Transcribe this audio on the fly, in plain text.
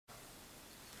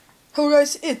Hello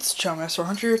guys, it's Chowmaster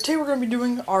Hunter here. Today we're going to be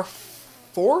doing our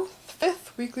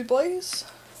fifth weekly blaze?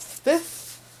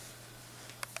 Fifth?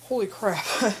 Holy crap.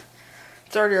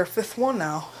 It's already our fifth one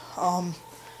now.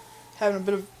 Having a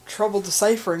bit of trouble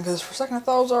deciphering because for a second I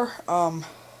thought it was our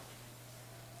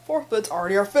fourth, but it's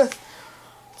already our fifth.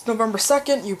 It's November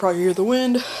 2nd, you probably hear the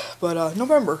wind, but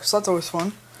November, so that's always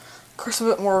fun.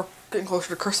 Christmas, more getting closer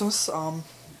to Christmas.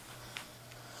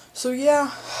 So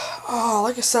yeah,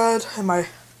 like I said in my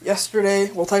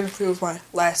yesterday, well technically it was my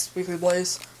last weekly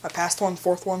blaze, my past one,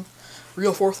 fourth one,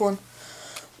 real fourth one,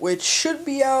 which should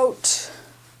be out.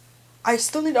 I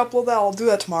still need to upload that, I'll do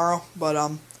that tomorrow, but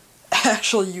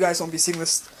actually you guys won't be seeing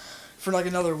this for like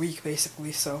another week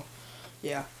basically, so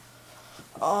yeah.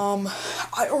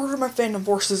 I ordered my Phantom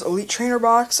Forces Elite Trainer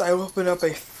box. I opened up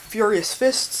a Furious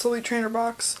Fists Elite Trainer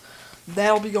box.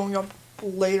 That'll be going up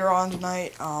later on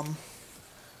tonight.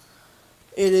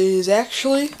 It is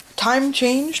actually time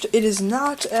changed. It is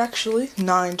not actually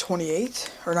 9:28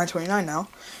 or 9:29 now.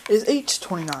 It is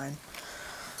 8:29.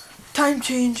 Time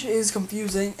change is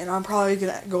confusing, and I'm probably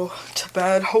gonna go to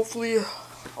bed hopefully a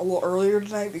little earlier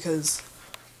tonight because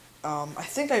I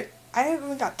think I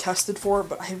haven't got tested for it,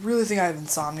 but I really think I have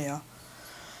insomnia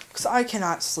because I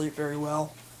cannot sleep very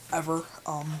well ever.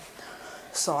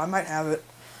 So I might have it.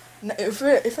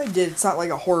 If I did, it's not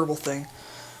like a horrible thing.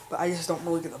 But I just don't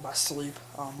really get the best sleep.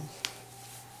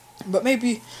 But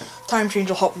maybe time change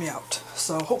will help me out.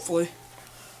 So hopefully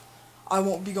I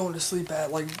won't be going to sleep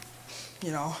at like,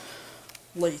 you know,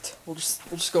 late. We'll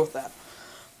just go with that.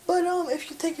 But if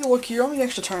you take a look here, let me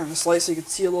actually turn on this light so you can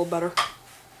see a little better.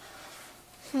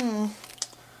 I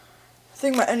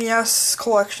think my NES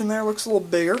collection there looks a little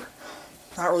bigger.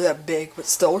 Not really that big, but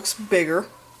still looks bigger.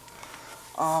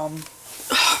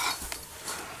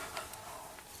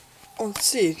 Let's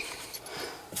see.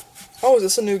 Oh, is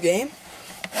this a new game?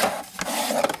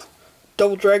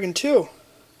 Double Dragon 2.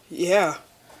 Yeah.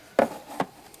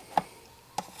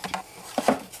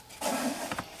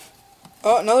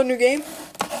 Oh, another new game?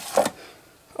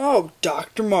 Oh,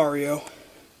 Dr. Mario.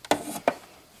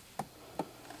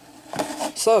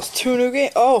 So it's two new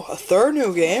games. Oh, a third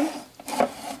new game?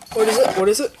 What is it? What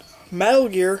is it? Metal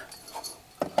Gear.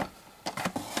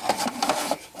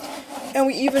 And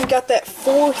we even got that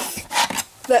fourth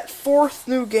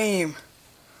new game.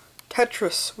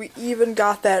 Tetris. We even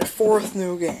got that fourth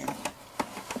new game.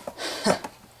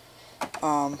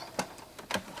 No,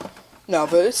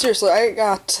 but seriously, I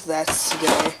got that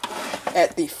today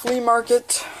at the flea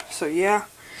market. So yeah.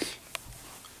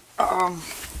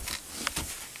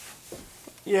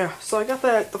 Yeah, so I got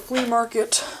that at the flea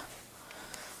market.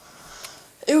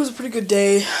 It was a pretty good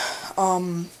day.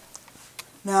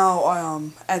 Now,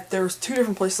 there's two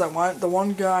different places I went. The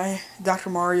one guy,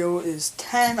 Dr. Mario, is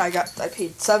 10. I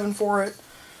paid 7 for it.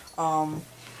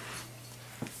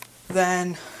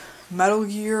 Then Metal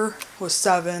Gear was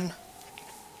 7.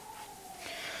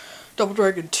 Double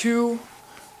Dragon 2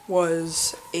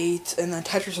 was 8, and then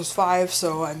Tetris was 5.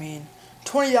 So I mean,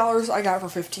 $20 I got for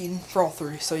 15 for all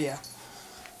three. So yeah.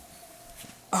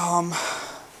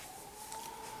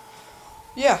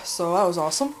 Yeah, so that was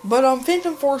awesome. But,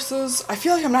 Phantom Forces, I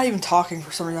feel like I'm not even talking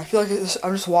for some reason. I feel like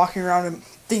I'm just walking around and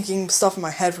thinking stuff in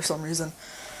my head for some reason.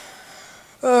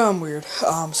 I'm weird,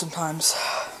 sometimes.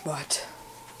 But,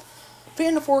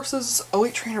 Phantom Forces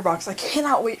Elite Trainer Box, I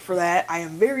cannot wait for that. I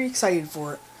am very excited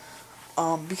for it.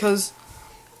 Because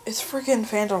it's freaking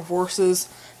Phantom Forces.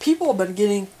 People have been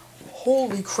getting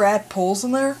holy crap pulls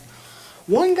in there.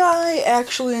 One guy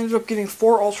actually ended up getting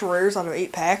 4 ultra rares out of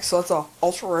 8 packs, so that's a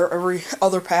ultra rare every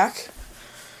other pack.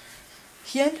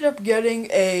 He ended up getting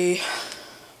I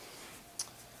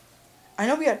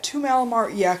know we got 2 Malamar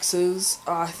EXs.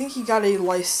 I think he got a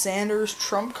Lysander's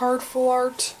Trump card full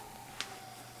art.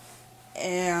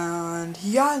 And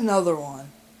he got another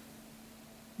one.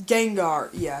 Gengar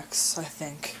EX, I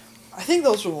think. I think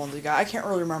those were the ones he got. I can't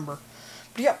really remember.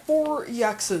 But he got 4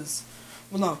 EXs.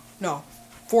 Well, no.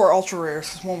 4 ultra rares,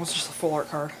 because one was just a full art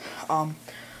card.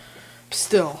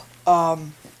 Still,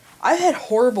 I've had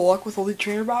horrible luck with Elite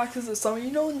Trainer boxes, as some of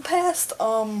you know in the past.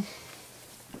 Not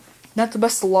the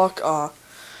best of luck,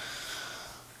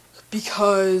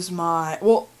 because my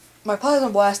Plasma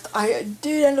Blast, I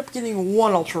did end up getting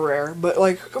 1 ultra rare, but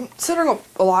like, considering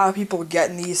a lot of people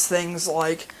getting these things,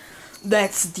 like,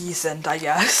 that's decent, I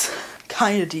guess.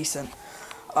 Kinda decent.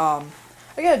 I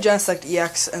got a Genesect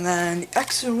EX, and then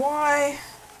X and Y,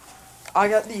 I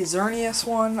got the Xerneas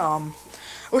one. I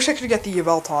wish I could get the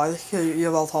Yveltal. I think the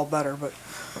Yveltal better, but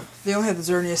they only had the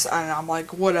Xerneas, and I'm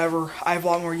like, whatever. I have a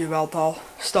lot more Yveltal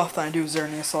stuff than I do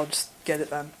Xerneas, so I'll just get it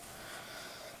then.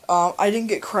 I didn't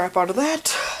get crap out of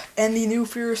that. And the new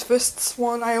Furious Fists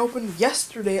one I opened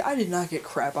yesterday, I did not get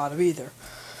crap out of either.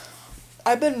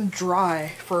 I've been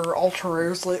dry for ultra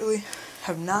rares lately.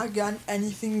 Have not gotten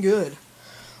anything good.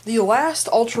 The last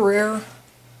ultra rare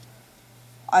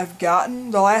I've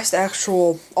gotten, the last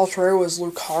actual ultra rare was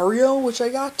Lucario, which I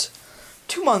got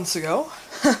 2 months ago.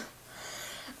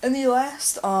 And the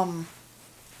last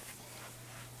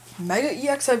Mega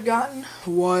EX I've gotten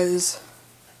was,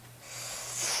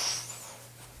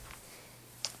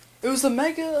 it was the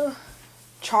Mega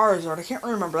Charizard. I can't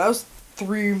remember. That was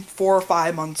 3, 4, or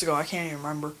 5 months ago. I can't even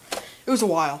remember. It was a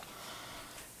while.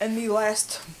 And the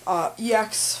last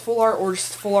EX full art or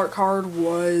just full art card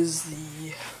was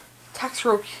the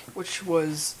Texroke, which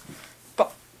was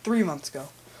about 3 months ago.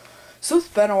 So it's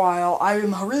been a while.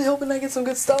 I'm really hoping I get some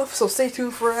good stuff, so stay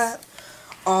tuned for that.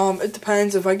 It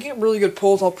depends. If I get really good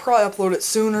pulls, I'll probably upload it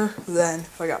sooner than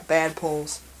if I got bad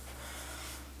pulls.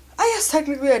 I guess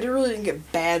technically I really didn't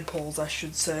get bad pulls, I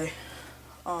should say.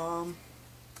 Because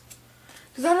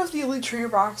out of the Elite Trainer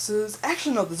boxes,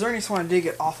 actually no, the Xerneas one I did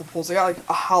get awful pulls. I got like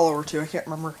a hollow or two, I can't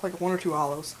remember, like 1 or 2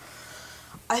 hollows.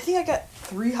 I think I got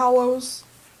 3 hollows,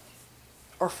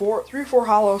 or 3 or 4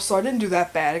 hollows, so I didn't do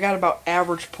that bad. I got about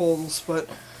average pulls, but,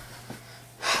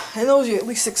 and those you at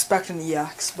least expect in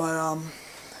EX, but,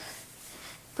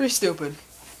 pretty stupid.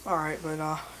 Alright, but,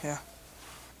 yeah,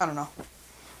 I don't know.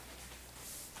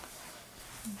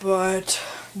 But,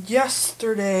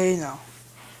 yesterday, no.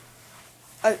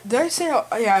 Did I say how,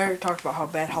 yeah, I already talked about how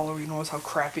bad Halloween was, how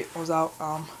crappy it was out,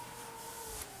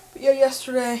 but yeah,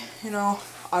 yesterday, you know,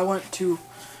 I went to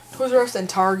Toys R Us and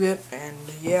Target, and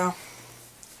yeah,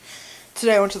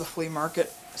 today I went to the flea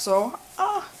market, so,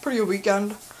 pretty good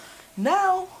weekend.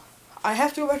 Now, I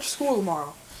have to go back to school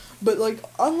tomorrow, but, like,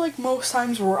 unlike most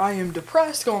times where I am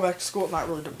depressed going back to school, not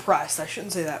really depressed, I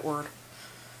shouldn't say that word,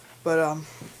 but,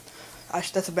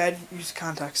 that's a bad use of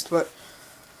context, but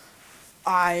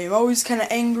I'm always kind of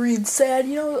angry and sad,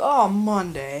 you know, oh,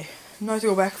 Monday. Now I have to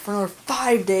go back for another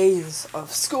 5 days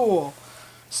of school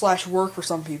 / work for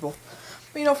some people.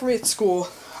 But, you know, for me it's school.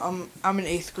 I'm in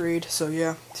 8th grade, so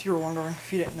yeah, if you were wondering,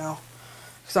 if you didn't know.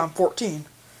 Because I'm 14.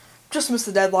 Just missed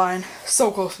the deadline.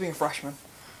 So close to being a freshman.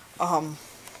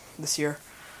 This year.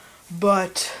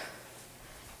 But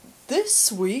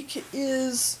this week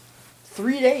is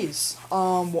 3 days.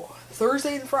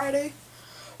 Thursday and Friday.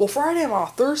 Well, Friday I'm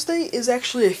off. Thursday is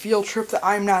actually a field trip that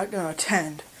I'm not going to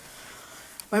attend.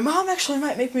 My mom actually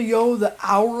might make me go the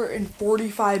hour and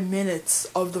 45 minutes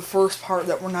of the first part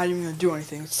that we're not even going to do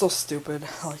anything. It's so stupid.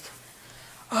 Like,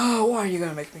 oh, why are you going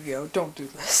to make me go? Don't do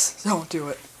this. Don't do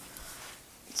it.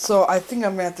 So I think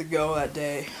I'm going to have to go that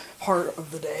day, part of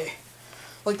the day.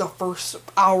 Like the first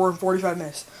hour and 45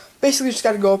 minutes. Basically just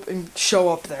got to go up and show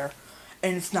up there.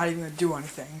 And it's not even going to do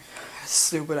anything.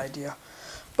 Stupid idea.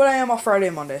 But I am off Friday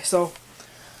and Monday, so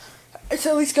it's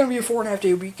at least going to be a 4.5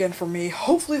 day weekend for me.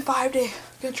 Hopefully 5 day.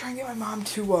 I'm going to try and get my mom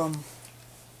to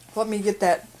let me get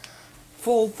that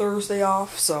full Thursday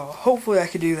off, so hopefully I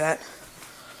can do that.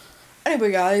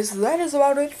 Anyway guys, that is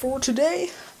about it for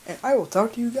today, and I will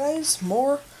talk to you guys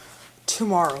more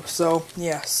tomorrow. So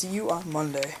yeah, see you on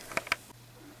Monday.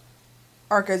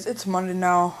 Alright guys, it's Monday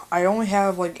now. I only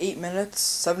have like 7-8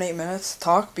 minutes to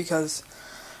talk because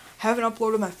I haven't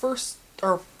uploaded my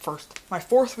my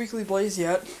 4th weekly Blaze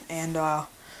yet, and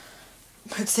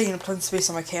it's taking up ton of space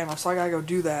on my camera, so I gotta go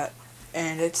do that.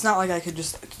 And it's not like I could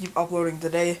just keep uploading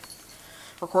today,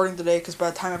 recording today, because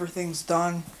by the time everything's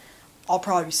done, I'll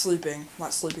probably be sleeping.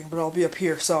 Not sleeping, but I'll be up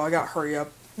here, so I gotta hurry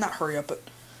up. Not hurry up, but,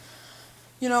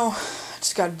 you know, I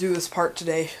just gotta do this part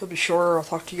today. It'll be shorter. I'll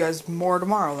talk to you guys more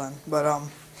tomorrow then. But,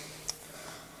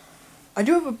 I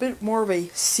do have a bit more of a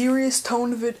serious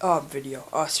tone video.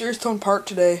 Serious tone part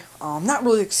today. Not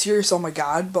really like serious, oh my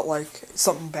god, but like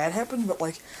something bad happened, but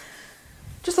like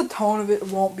just the tone of it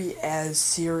won't be as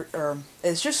serious, or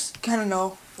it's just kind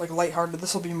of like lighthearted.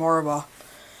 This will be more of a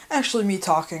actually me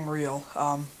talking real.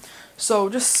 So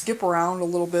just skip around a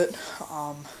little bit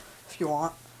if you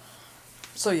want.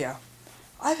 So yeah,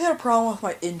 I've had a problem with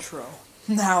my intro.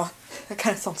 Now that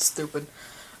kind of sounds stupid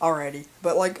already,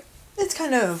 but like, it's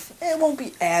kind of, it won't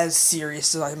be as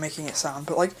serious as I'm making it sound,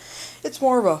 but like, it's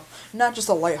more of a, not just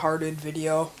a lighthearted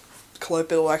video clip,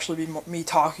 it'll actually be me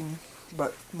talking,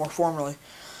 but more formally.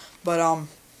 But,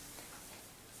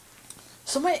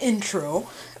 so my intro,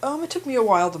 it took me a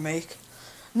while to make.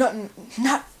 Not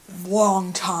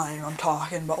long time, I'm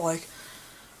talking, but like,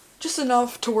 just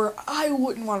enough to where I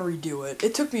wouldn't want to redo it.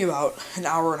 It took me about an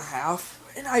hour and a half,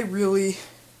 and I really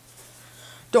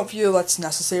don't feel that's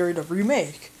necessary to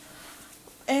remake.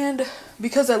 And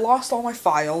because I lost all my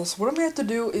files, what I'm going to have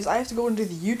to do is I have to go into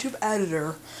the YouTube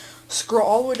editor, scroll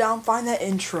all the way down, find that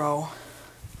intro,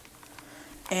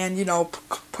 and, you know,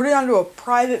 put it onto a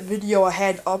private video I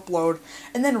had to upload,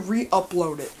 and then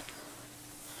re-upload it.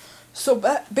 So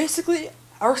basically,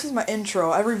 ever since my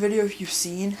intro, every video you've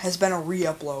seen has been a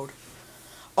re-upload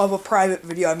of a private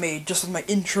video I made just with my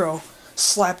intro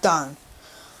slapped on.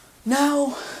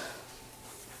 Now,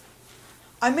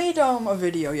 I made a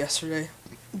video yesterday,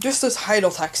 just this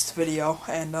title text video,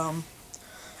 and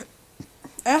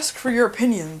asked for your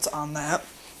opinions on that.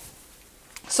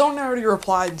 Someone already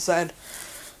replied and said,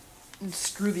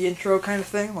 screw the intro kind of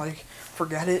thing, like,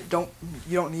 forget it, you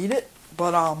don't need it,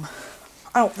 but I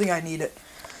don't think I need it.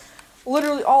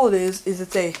 Literally all it is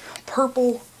it's a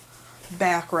purple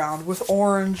background with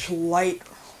orange light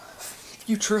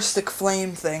futuristic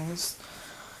flame things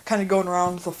kind of going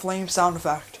around with a flame sound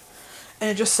effect,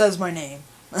 and it just says my name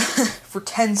for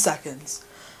 10 seconds.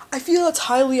 I feel it's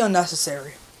highly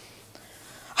unnecessary.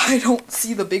 I don't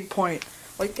see the big point.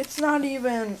 Like, it's not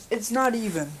even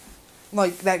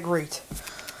like that great.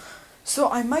 So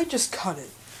I might just cut it.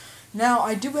 Now,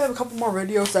 I do have a couple more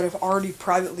videos that I've already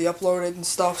privately uploaded and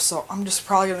stuff, so I'm just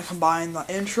probably going to combine the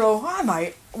intro. I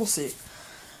might. We'll see.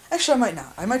 Actually, I might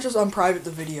not. I might just unprivate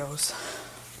the videos.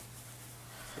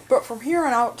 But from here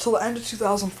on out till the end of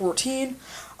 2014,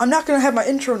 I'm not going to have my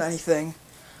intro in anything.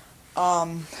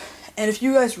 And if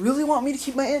you guys really want me to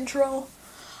keep my intro,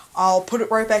 I'll put it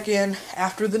right back in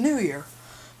after the new year.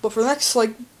 But for the next,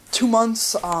 2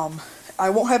 months, I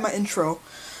won't have my intro,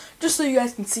 just so you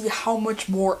guys can see how much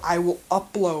more I will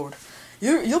upload.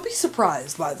 You'll be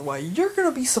surprised, by the way. You're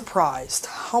gonna be surprised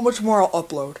how much more I'll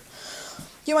upload.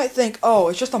 You might think, oh,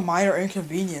 it's just a minor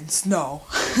inconvenience. No.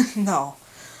 No.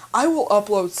 I will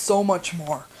upload so much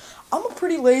more. I'm a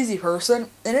pretty lazy person,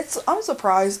 and I'm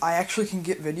surprised I actually can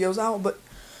get videos out, but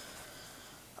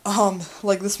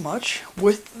like this much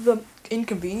with the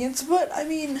inconvenience, but I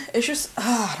mean, it's just,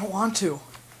 I don't want to.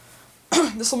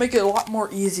 This will make it a lot more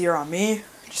easier on me,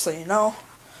 just so you know,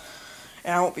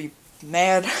 and I won't be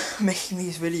mad making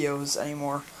these videos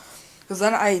anymore, because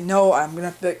then I know I'm gonna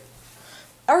have to,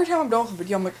 every time I'm done with a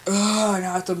video, I'm like, ugh,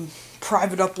 now I have to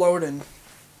private upload and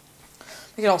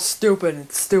make it all stupid.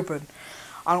 It's stupid.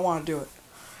 I don't want to do it.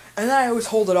 And then I always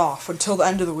hold it off until the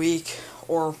end of the week,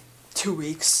 or 2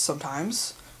 weeks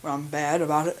sometimes, when I'm bad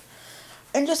about it,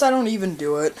 and just I don't even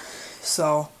do it.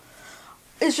 So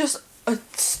it's just a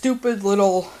stupid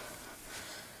little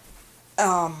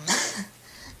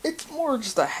it's more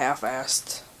just a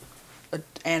half-assed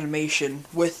animation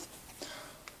with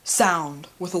sound,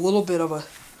 with a little bit of a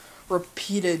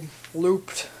repeated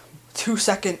looped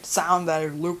 2-second sound that I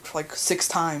looped 6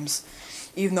 times,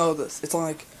 even though it's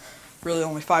only really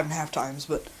only 5.5 times,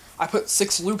 but I put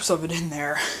 6 loops of it in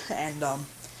there, and the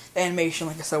animation,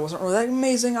 like I said, wasn't really that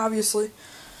amazing, obviously,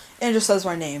 and it just says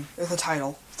my name with the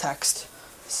title text.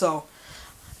 So,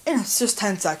 and it's just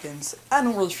 10 seconds. I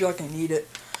don't really feel like I need it.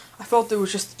 I felt it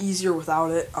was just easier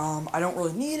without it. I don't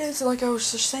really need it, so like I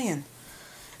was just saying.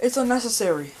 It's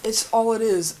unnecessary. It's all it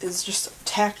is. It's just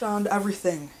tacked on to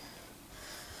everything.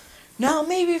 Now,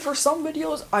 maybe for some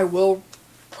videos, I will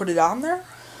put it on there.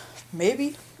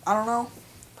 Maybe. I don't know.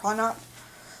 Probably not.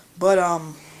 But,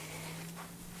 an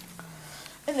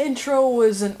intro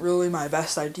isn't really my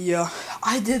best idea.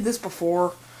 I did this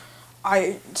before.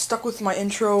 I stuck with my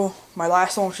intro, my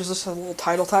last one, which is just a little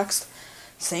title text.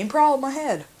 Same problem I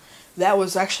had. That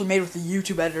was actually made with the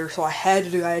YouTube editor, so I had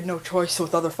to do. I had no choice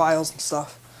with other files and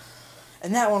stuff.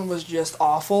 And that one was just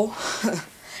awful.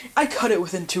 I cut it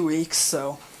within 2 weeks,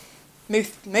 so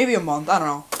maybe a month. I don't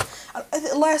know.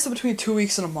 It lasted between 2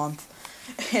 weeks and a month,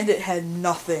 and it had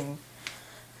nothing.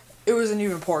 It wasn't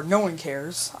even important. No one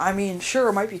cares. I mean, sure,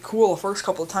 it might be cool the first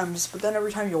couple of times, but then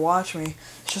every time you watch me,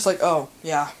 it's just like, oh,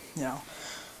 yeah, you know.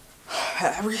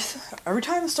 Every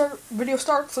time the video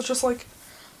starts, it's just like,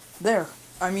 there.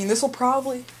 I mean, this will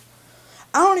probably,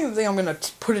 I don't even think I'm going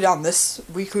to put it on this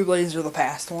Weekly Blaze or the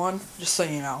past one, just so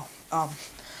you know.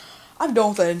 I'm done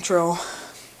with that intro.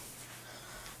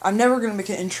 I'm never going to make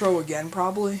an intro again,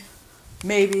 probably.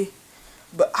 Maybe.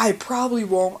 But I probably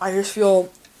won't. I just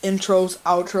feel intros,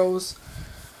 outros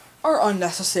are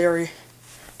unnecessary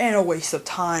and a waste of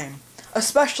time,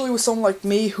 especially with someone like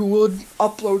me who would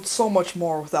upload so much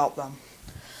more without them.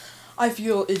 I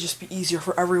feel it'd just be easier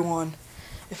for everyone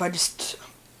if I just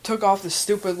took off this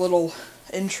stupid little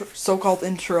intro, so-called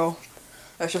intro,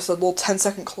 that's just a little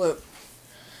 10-second clip,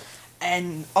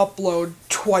 and upload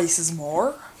twice as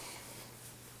more.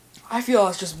 I feel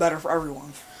that's just better for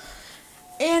everyone.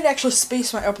 And actually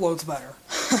space my uploads better.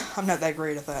 I'm not that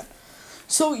great at that.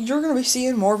 So you're going to be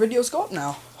seeing more videos go up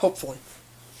now, hopefully.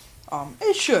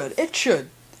 It should.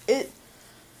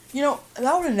 You know,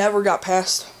 that would have never got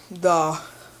past the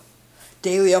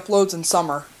daily uploads in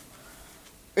summer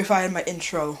if I had my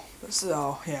intro.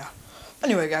 So, yeah.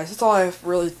 Anyway, guys, that's all I have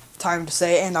really time to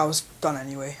say, and I was done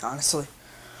anyway, honestly.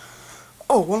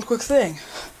 Oh, one quick thing.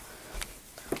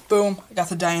 Boom, I got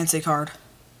the Diancie card.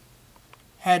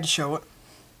 Had to show it.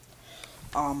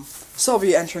 So I'll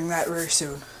be entering that very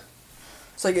soon.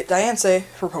 So I get Diancie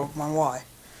for Pokemon Y.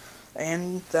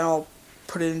 And then I'll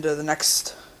put it into the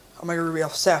next Omega Ruby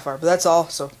Alpha Sapphire. But that's all,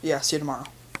 so yeah, see you tomorrow.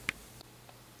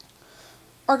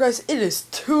 Alright guys, it is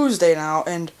Tuesday now,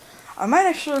 and I might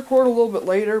actually record a little bit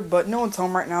later, but no one's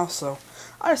home right now, so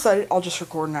I decided I'll just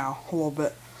record now a little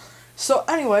bit. So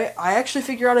anyway, I actually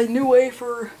figured out a new way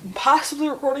for possibly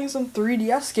recording some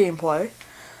 3DS gameplay.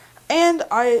 And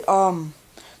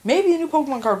maybe a new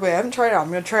Pokemon card play. I haven't tried it out. I'm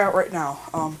going to try it out right now.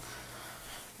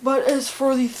 But as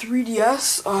for the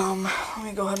 3DS, let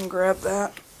me go ahead and grab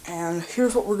that. And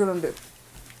here's what we're going to do.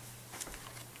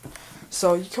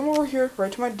 So you come over here,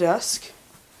 right to my desk.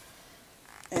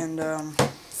 And,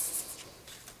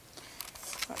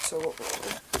 so what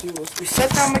we'll do is we set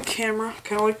down my camera,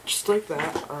 kind of like, just like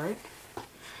that, alright?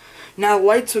 Now the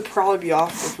lights would probably be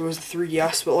off if it was the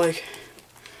 3DS, but like,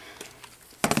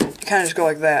 kind of just go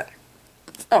like that.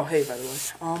 Oh, hey, by the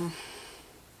way.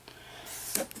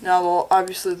 Now,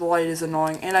 obviously the light is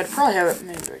annoying, and I'd probably have it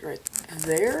maybe right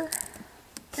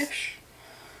there-ish.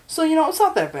 So, you know, it's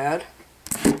not that bad,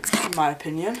 in my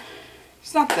opinion.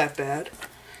 It's not that bad,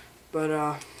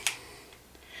 but,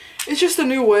 it's just a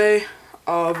new way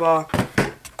of,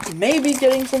 maybe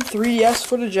getting some 3DS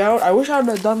footage out. I wish I would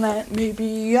have done that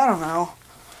maybe, I don't know,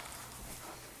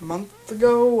 a month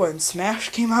ago when Smash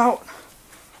came out.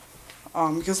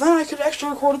 Because then I could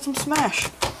actually record some Smash.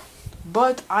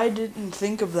 But I didn't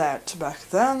think of that back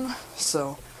then,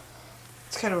 so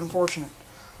it's kind of unfortunate.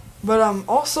 But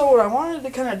also what I wanted to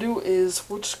kind of do is,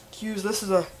 we'll just use this as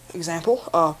an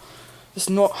example, this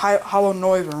Hollow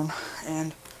Noivern,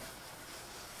 and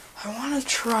I want to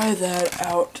try that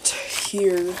out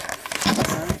here.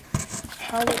 Alright.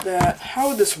 How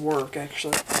would this work,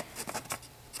 actually?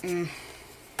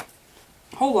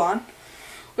 Hold on.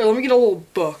 Wait, let me get a little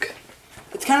book.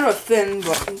 It's kind of a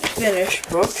thin-ish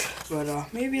book,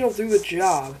 but maybe it'll do the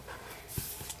job.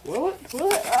 Will it? Will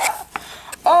it?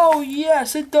 Oh,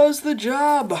 yes, it does the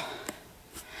job.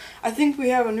 I think we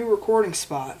have a new recording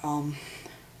spot. Only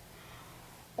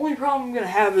problem I'm going to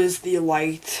have is the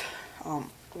light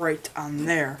right on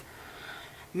there.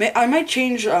 I might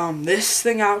change this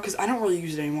thing out because I don't really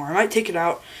use it anymore. I might take it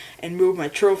out and move my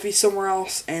trophy somewhere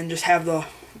else and just have the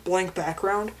blank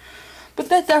background. But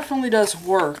that definitely does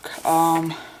work,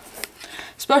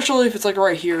 especially if it's like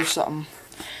right here or something.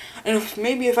 And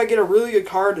maybe if I get a really good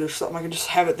card or something, I can just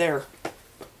have it there.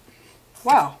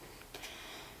 Wow.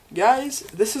 Guys,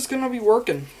 this is going to be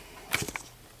working.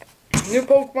 New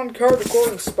Pokemon card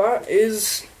recording spot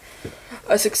is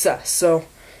a success. So,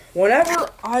 whenever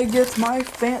I get my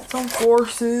Phantom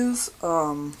Forces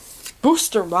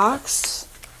booster box,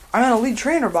 I mean Elite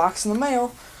Trainer box in the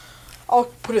mail, I'll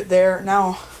put it there.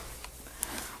 Now,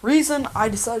 reason I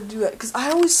decided to do that, because I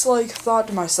always like thought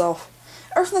to myself,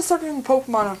 ever since I started doing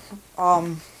Pokemon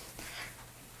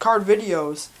card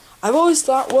videos, I've always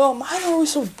thought, well, mine are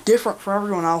always so different from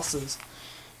everyone else's.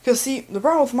 Because see, the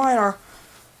problem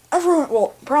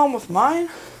with mine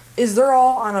is they're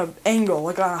all on an angle,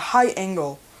 like on a high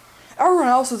angle. Everyone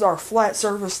else's are flat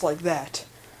surface like that.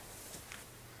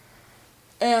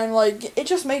 And like, it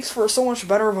just makes for so much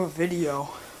better of a video.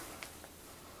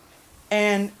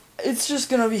 And it's just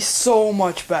gonna be so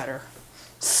much better.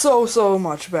 So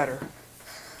much better.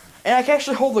 And I can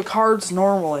actually hold the cards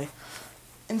normally.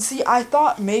 And see, I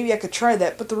thought maybe I could try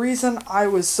that, but the reason I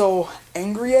was so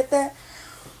angry at that,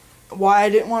 why I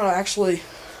didn't want to actually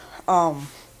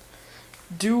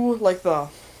do like the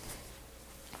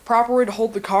proper way to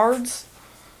hold the cards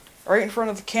right in front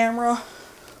of the camera,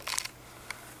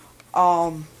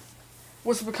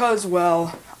 was because,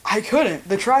 well, I couldn't.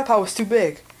 The tripod was too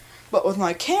big. But with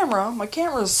my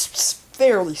camera's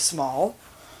fairly small.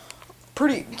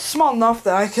 Pretty small enough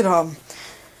that I could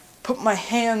put my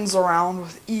hands around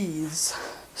with ease.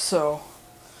 So,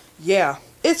 yeah,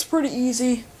 it's pretty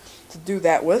easy to do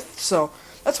that with. So,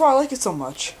 that's why I like it so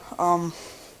much. It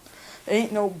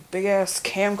ain't no big-ass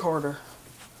camcorder.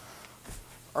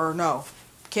 Or no,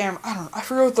 I don't know, I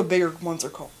forget what the bigger ones are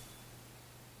called.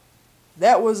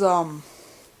 That was, the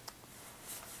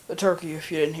turkey,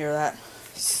 if you didn't hear that.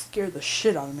 Scared the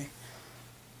shit out of me.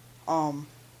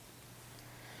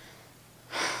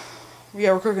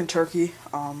 Yeah, we're cooking turkey,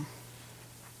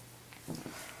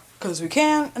 because we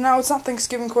can, and now it's not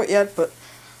Thanksgiving quite yet, but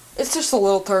it's just a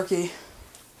little turkey.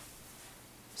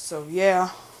 So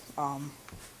yeah,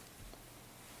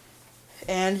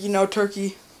 and you know,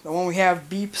 Turkey, the one we have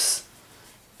beeps.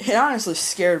 It honestly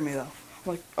scared me though. I'm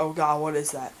like, oh god, what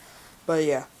is that? But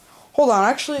yeah. Hold on,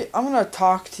 actually, I'm gonna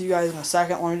talk to you guys in a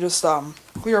second. Let me just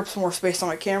clear up some more space on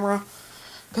my camera,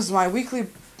 because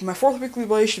my fourth weekly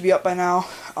blaze should be up by now.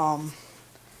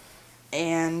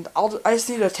 And I just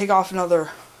need to take off another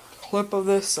clip of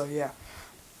this. So yeah,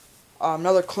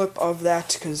 another clip of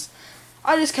that, because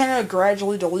I just kind of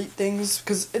gradually delete things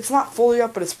because it's not fully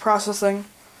up, but it's processing.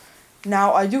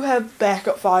 Now I do have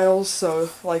backup files,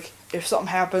 so like if something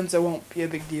happens, it won't be a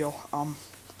big deal.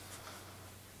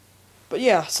 But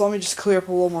yeah, so let me just clear up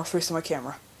a little more space on my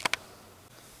camera.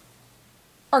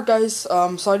 Alright guys,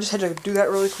 so I just had to do that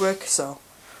really quick, so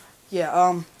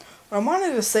yeah, what I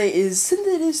wanted to say is, since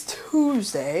it is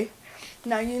Tuesday,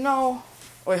 now you know,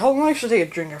 wait, hold on, I should take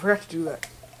a drink, I forgot to do that,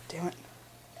 damn it.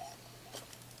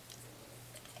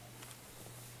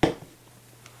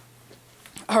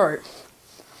 Alright,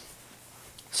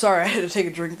 sorry, I had to take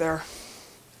a drink there,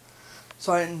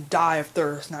 so I didn't die of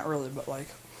thirst, not really, but like,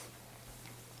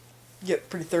 get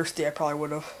pretty thirsty, I probably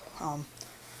would have. Man,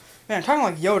 I'm talking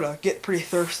like Yoda, get pretty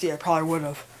thirsty, I probably would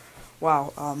have.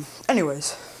 Wow,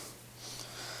 anyways.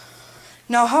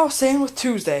 Now, how I was saying with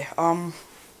Tuesday,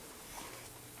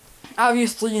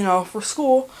 obviously, you know, for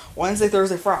school, Wednesday,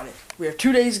 Thursday, Friday. We have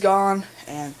 2 days gone,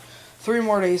 and 3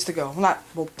 more days to go.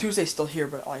 Well, Tuesday's still here,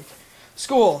 but like,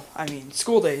 school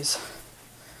days.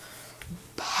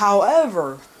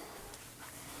 However,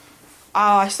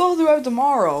 I still do have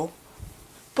tomorrow.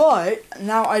 But,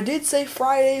 now I did say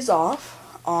Friday's off,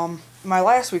 my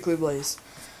last weekly blaze,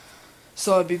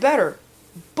 so it'd be better.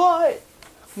 But,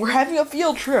 we're having a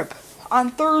field trip on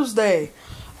Thursday,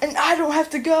 and I don't have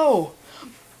to go.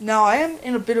 Now, I am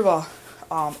in a bit of a,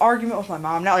 argument with my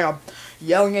mom, not like I'm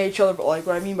yelling at each other, but like,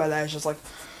 what I mean by that is just like,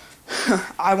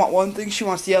 I want one thing, she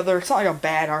wants the other. It's not like a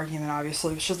bad argument,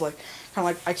 obviously, it's just like, kind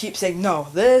of like, I keep saying no,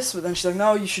 this, but then she's like,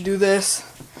 no, you should do this.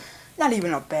 Not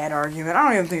even a bad argument. I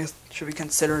don't even think it should be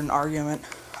considered an argument.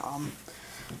 I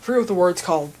forget what the word's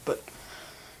called, but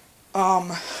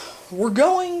we're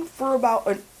going for about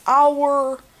an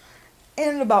hour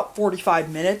and about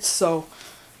 45 minutes. So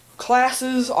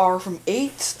classes are from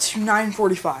 8 to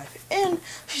 9:45, and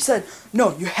she said,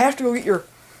 "No, you have to go get your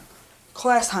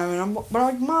class time." And I'm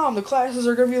like, "Mom, the classes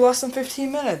are gonna be less than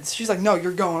 15 minutes." She's like, "No,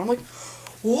 you're going." I'm like,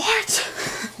 "What?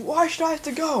 Why should I have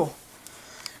to go?"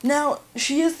 Now,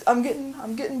 I'm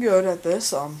getting good at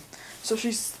this, so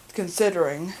she's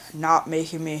considering not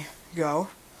making me go.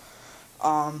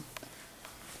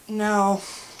 Now,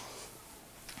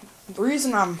 the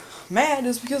reason I'm mad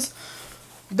is because,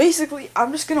 basically,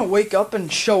 I'm just gonna wake up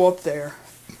and show up there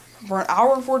for an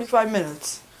hour and 45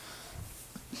 minutes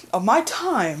of my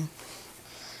time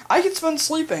I could spend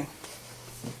sleeping.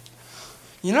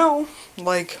 You know,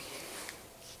 like,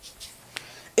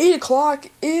 8 o'clock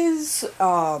is,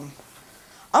 I'm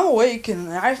awake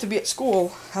and I have to be at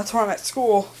school. That's why I'm at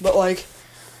school. But, like,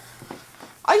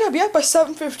 I gotta be up by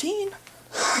 7:15.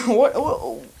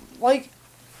 Like,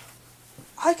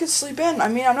 I could sleep in. I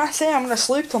mean, I'm not saying I'm gonna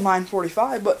sleep till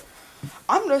 9:45, but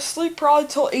I'm gonna sleep probably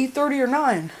till 8:30 or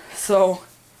 9. So,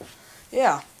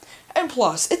 yeah. And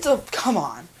plus, come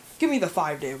on. Give me the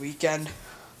 5-day weekend.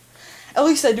 At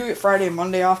least I do get Friday and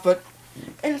Monday off,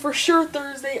 and for sure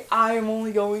Thursday, I am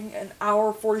only going an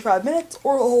hour, 45 minutes,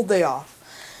 or a whole day off.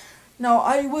 Now,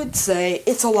 I would say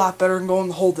it's a lot better than going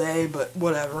the whole day, but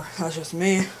whatever. That's just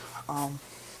me.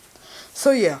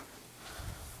 So, yeah.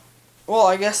 Well,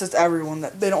 I guess it's everyone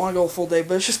that they don't want to go a full day,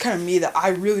 but it's just kind of me that I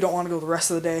really don't want to go the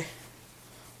rest of the day.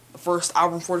 The first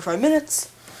hour and 45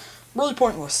 minutes, really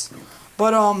pointless.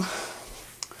 But,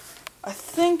 I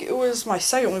think it was my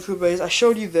second weekly blaze. I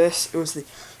showed you this. It was the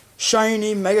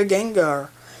Shiny Mega Gengar.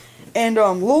 And,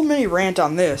 little mini rant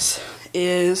on this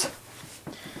is,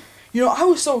 you know, I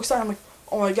was so excited. I'm like,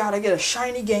 oh my god, I get a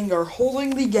shiny Gengar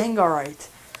holding the Gengarite.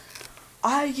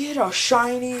 I get a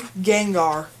shiny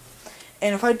Gengar.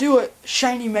 And if I do it,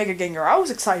 shiny Mega Gengar. I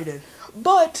was excited.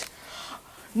 But,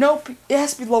 nope, it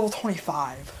has to be level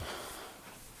 25.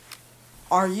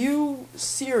 Are you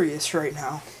serious right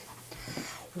now?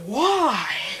 Why?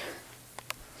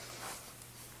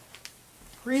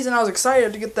 Reason I was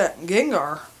excited to get that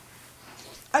Gengar.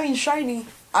 I mean, shiny.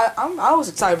 I was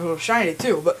excited for shiny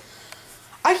too, but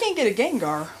I can't get a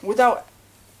Gengar without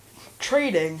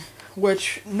trading,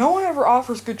 which no one ever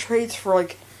offers good trades for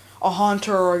like a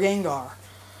Haunter or a Gengar.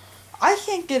 I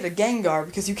can't get a Gengar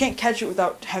because you can't catch it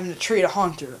without having to trade a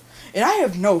Haunter. And I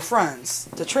have no friends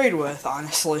to trade with,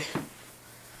 honestly.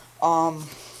 Kind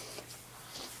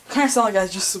of sound like I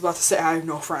was just about to say I have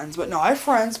no friends, but no, I have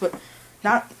friends, but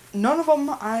not none of them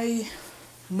I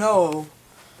know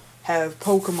have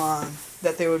Pokemon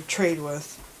that they would trade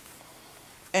with.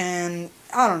 And,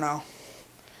 I don't know.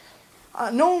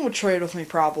 No one would trade with me,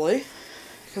 probably.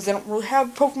 Because they don't really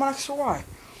have Pokemon X or Y.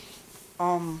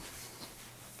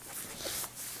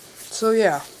 So,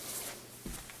 yeah.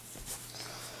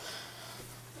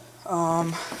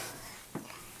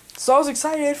 So I was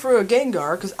excited for a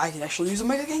Gengar, because I could actually use a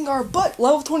Mega Gengar, but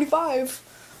level 25,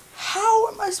 how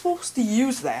am I supposed to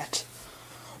use that?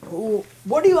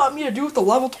 What do you want me to do with the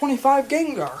level 25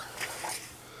 Gengar?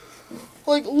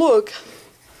 Like, look,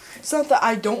 it's not that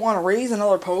I don't want to raise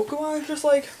another Pokemon, it's just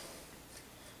like,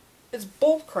 it's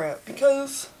bullcrap,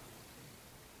 because,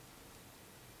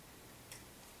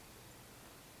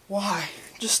 why?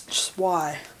 Just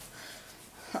why?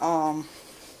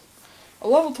 A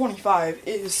level 25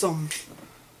 is some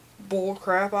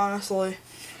bullcrap, honestly.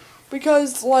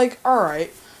 Because, like,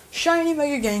 alright, shiny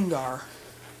Mega Gengar.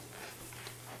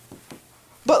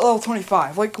 But level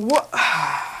 25, like, what?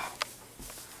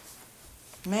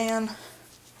 Man.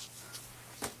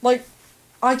 Like,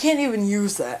 I can't even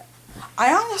use that.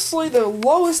 I honestly, the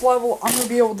lowest level I'm going to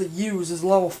be able to use is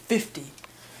level 50.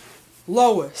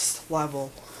 Lowest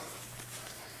level.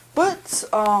 But,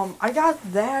 I got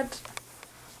that,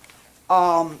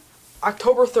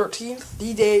 October 13th,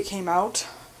 the day it came out.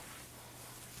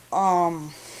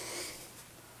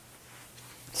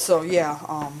 So, yeah,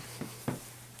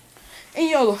 and,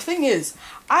 you know, the thing is,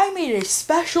 I made a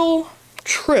special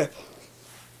trip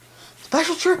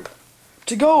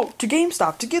to go to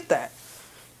GameStop to get that.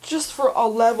 Just for a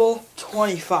level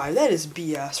 25. That is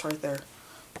BS right there.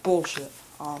 Bullshit.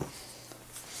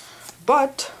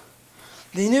 But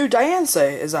the new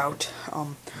Diancie is out.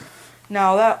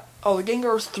 Now that the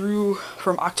Gengar's through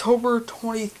from October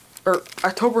 13th through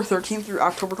October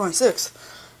 26th.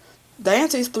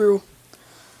 Diancie's through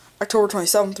October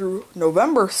 27th through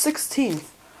November 16th.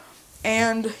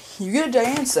 And you get a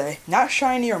Diancie, not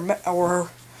shiny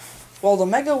well, the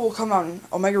Mega will come out in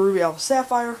Omega Ruby Alpha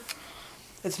Sapphire.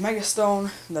 It's Mega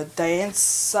Stone, the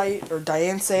Diancite, or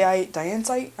Diancite?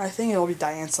 I think it'll be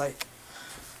Diancite.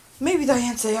 Maybe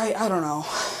Diancite, I don't know.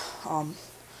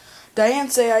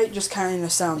 Diancite just kind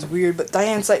of sounds weird, but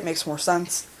Diancite makes more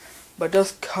sense. But it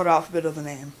does cut off a bit of the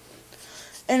name.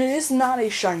 And it is not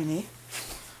a shiny,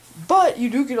 but you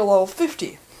do get a level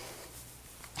 50.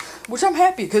 Which I'm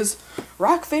happy, because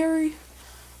Rock Fairy,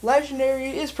 Legendary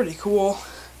is pretty cool.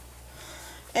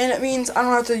 And it means I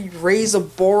don't have to raise a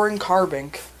boring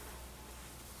Carbink.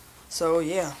 So,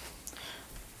 yeah.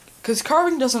 Because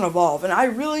Carbink doesn't evolve, and I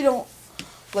really don't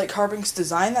like Carbink's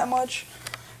design that much.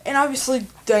 And obviously,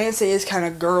 Diancie is kind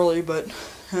of girly, but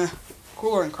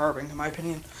cooler than Carbink, in my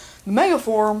opinion. The Mega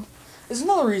Form is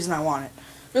another reason I want it.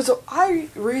 Because if I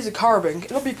raise a Carbink,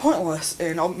 it'll be pointless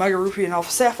in Omega Ruby and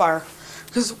Alpha Sapphire.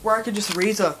 Because where I could just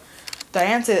raise a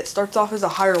Diancie that starts off as a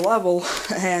higher level,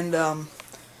 and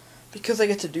because I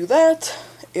get to do that,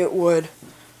 it would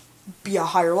be a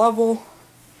higher level,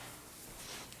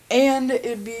 and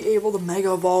it'd be able to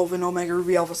Mega Evolve in Omega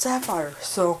Ruby Alpha Sapphire.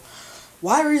 So,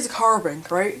 why raise a Carbink,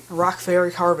 right? Rock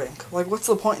Fairy Carbink. Like, what's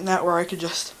the point in that where I could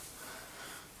just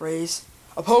raise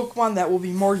a Pokemon that will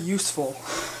be more useful?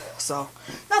 So,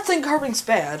 not saying Carbink's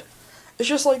bad. It's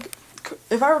just like,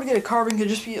 if I were to get a Carbink, it'd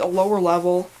just be a lower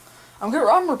level.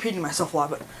 I'm repeating myself a lot,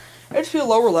 but it'd just be a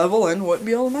lower level and wouldn't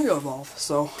be able to Mega Evolve.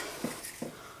 So,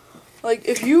 like,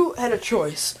 if you had a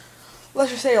choice,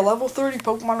 let's just say a level 30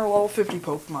 Pokemon or a level 50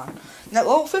 Pokemon. And that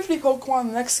level 50 Pokemon in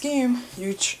the next game,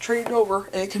 you trade it over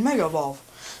and it can Mega Evolve.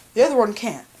 The other one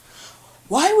can't.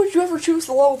 Why would you ever choose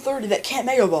the level 30 that can't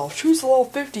Mega Evolve? Choose the level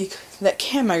 50 that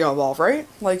can Mega Evolve, right?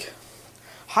 Like,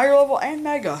 higher level and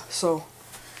Mega. So,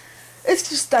 it's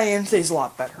just Diancie's a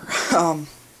lot better.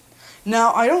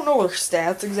 Now, I don't know their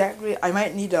stats exactly. I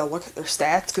might need to look at their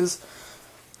stats, because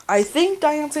I think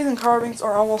Diancie and Carbinks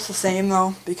are almost the same,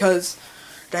 though, because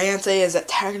Diancie is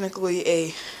technically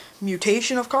a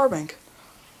mutation of Carbink.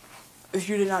 If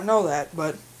you did not know that,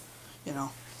 but, you know.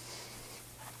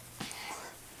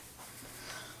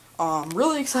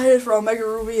 Really excited for Omega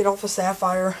Ruby and Alpha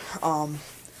Sapphire.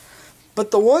 But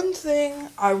the one thing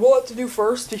I will have to do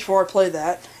first before I play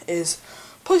that is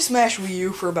play Smash Wii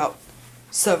U for about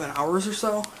 7 hours or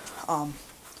so.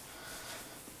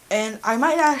 And I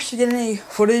might not actually get any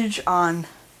footage on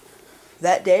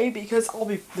that day because I'll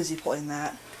be busy playing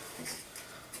that.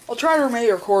 I'll try to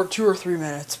maybe record 2 or 3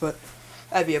 minutes, but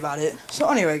that'd be about it. So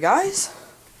anyway, guys,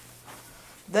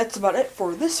 that's about it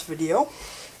for this video.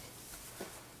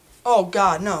 Oh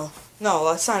god, no,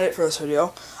 that's not it for this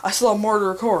video. I still have more to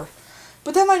record.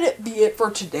 But that might be it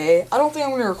for today. I don't think I'm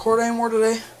going to record anymore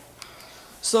today.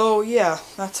 So yeah,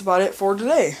 that's about it for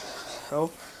today.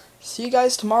 So see you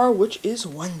guys tomorrow, which is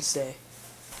Wednesday.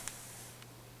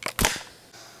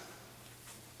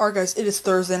 Alright guys, it is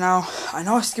Thursday now. I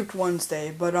know I skipped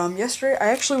Wednesday, but yesterday I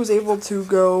actually was able to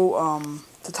go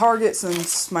to Target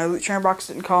since my Elite Trainer box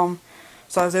didn't come.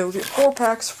 So I was able to get 4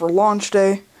 packs for launch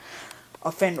day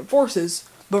of Phantom Forces.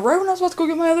 But right when I was about to go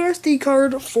get my other SD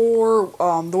card for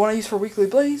the one I use for Weekly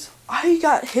Blaze, I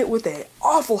got hit with an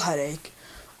awful headache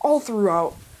all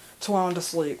throughout till I went to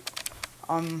sleep.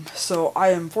 So I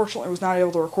unfortunately was not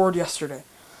able to record yesterday.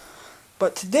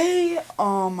 But today,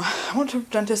 I went to the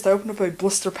dentist. I opened up a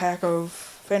blister pack of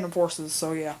Phantom Forces,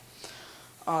 so yeah.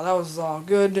 That was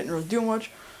good, didn't really do much.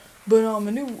 But a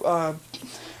new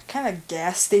kind of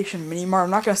gas station mini-mart. I'm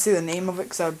not going to say the name of it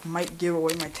because I might give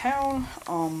away my town.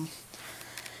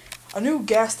 A new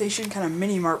gas station kind of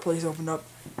mini-mart place opened up.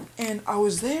 And I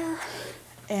was there,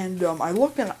 and I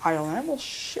looked in an aisle, and I almost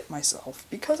shit myself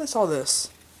because I saw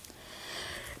this.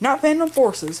 Not Phantom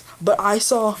Forces, but I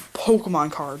saw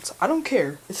Pokemon cards. I don't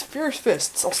care. It's Furious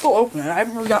Fists. I'll still open it. I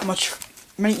haven't really got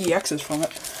many EXs from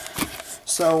it.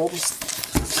 So we'll just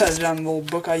set it on the little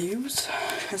book I use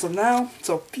as of now.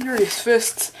 So Furious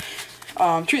Fists.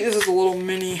 Treat this as a little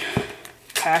mini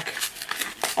pack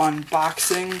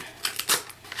unboxing.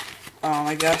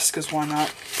 I guess, because why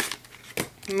not?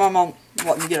 Mom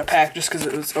let me get a pack just because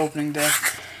it was opening day.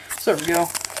 So there we go.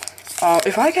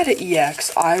 If I get an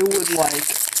EX, I would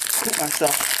hit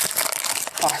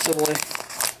myself, possibly.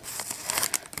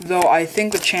 Though I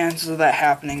think the chances of that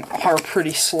happening are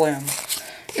pretty slim.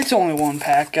 It's only 1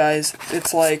 pack, guys.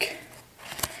 It's like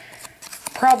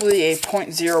probably a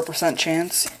 0.0%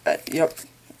 chance. Yep,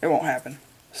 it won't happen.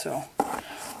 So,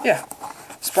 yeah.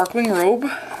 Sparkling Robe,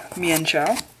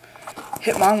 Mienshao,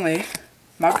 Hitmonlee,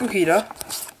 Makuhita,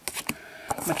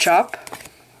 Machop,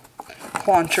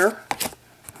 Clauncher,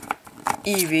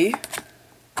 Eevee,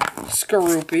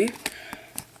 Skorupi.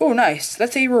 Oh, nice.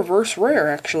 That's a reverse rare,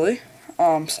 actually.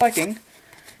 Slacking.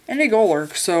 And a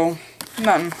Golurk, so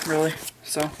nothing, really.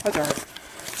 So, that's alright.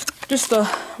 Just,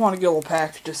 want to get a little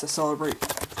pack just to celebrate,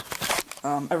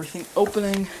 everything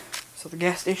opening. So, the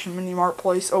gas station mini-mart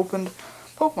place opened.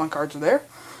 Pokemon cards are there.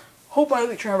 Hope my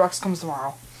Elite Trainer box comes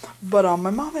tomorrow. But,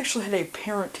 my mom actually had a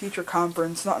parent-teacher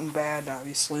conference. Nothing bad,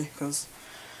 obviously, because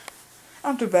I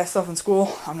don't do bad stuff in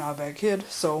school. I'm not a bad kid,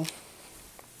 so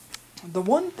the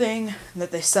one thing that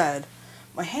they said,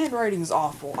 my handwriting is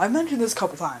awful. I mentioned this a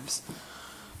couple times,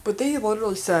 but they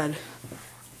literally said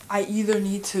I either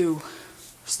need to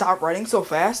stop writing so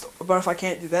fast, but if I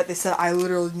can't do that, they said I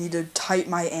literally need to type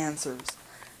my answers.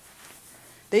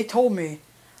 They told me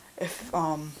if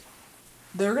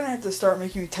they're gonna have to start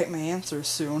making me type my answers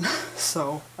soon,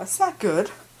 so that's not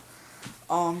good.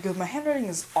 Because my handwriting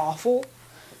is awful.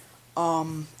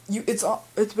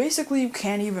 It's basically you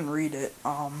can't even read it.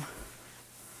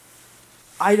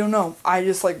 I don't know. I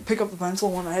just pick up the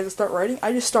pencil when I had to start writing.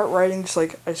 I just start writing, just I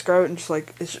just grab it and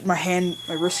just my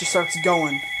wrist just starts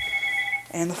going.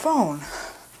 And the phone.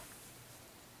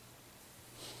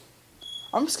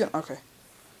 I'm just gonna, okay.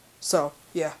 So,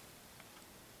 yeah.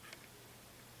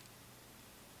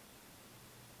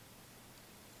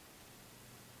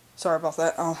 Sorry about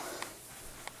that.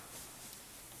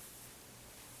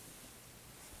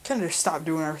 Kind of just stopped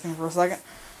doing everything for a second.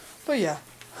 But yeah,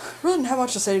 really didn't have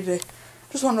much to say today.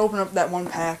 Just wanted to open up that 1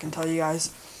 pack and tell you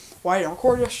guys why I didn't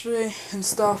record yesterday and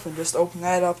stuff, and just open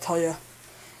that up, tell you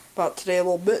about today a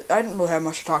little bit. I didn't really have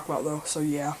much to talk about though, so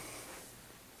yeah.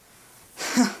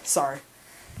 Sorry.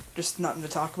 Just nothing to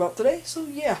talk about today, so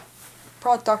yeah.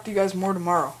 Probably talk to you guys more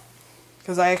tomorrow.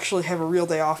 Because I actually have a real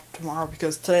day off tomorrow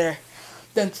because today,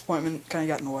 dentist appointment kind of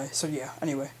got in the way. So yeah,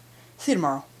 anyway. See you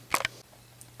tomorrow.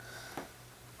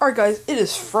 Alright guys, it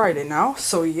is Friday now,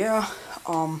 so yeah.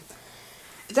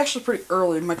 It's actually pretty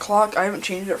early. My clock, I haven't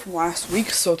changed it from last week,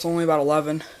 so it's only about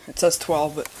 11. It says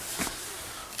 12, but,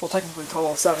 well, technically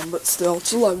 12:07, but still,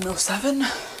 it's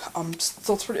 11:07.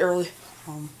 Still it's pretty early.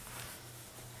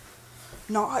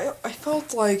 No, I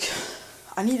felt like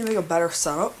I need to make a better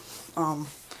setup.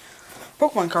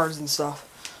 Pokemon cards and stuff.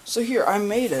 So here, I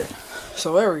made it.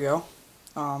 So there we go.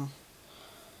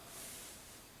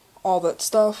 All that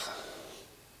stuff.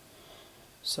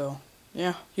 So,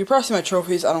 yeah. You probably see my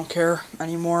trophies. I don't care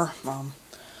anymore.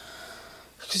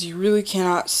 Because you really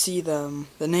cannot see them,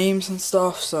 the names and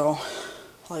stuff. So,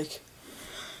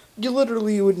 you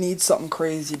literally would need something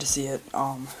crazy to see it.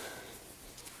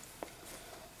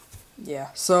 Yeah.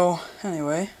 So,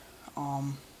 anyway.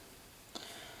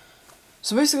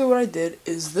 So basically what I did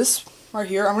is this right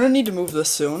here. I'm going to need to move this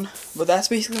soon. But that's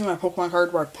basically my Pokemon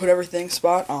card where I put everything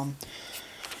spot. I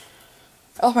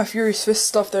left my Furious Fist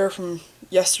stuff there from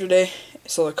yesterday.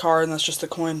 So the card, and that's just a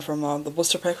coin from the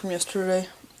blister pack from yesterday.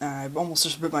 I almost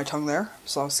just bit my tongue there,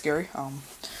 so that was scary.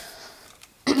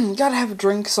 Gotta have a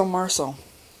drink somewhere, so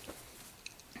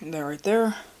there, right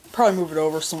there. Probably move it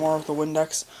over some more with the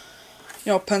Windex.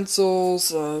 You know,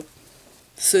 pencils,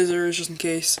 scissors, just in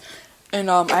case.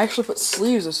 And I actually put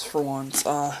sleeves for once.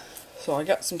 So I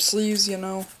got some sleeves, you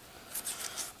know.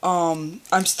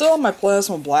 I'm still on my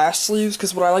Plasma Blast sleeves,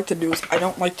 because what I like to do is I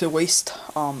don't like to waste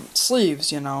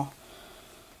sleeves, you know.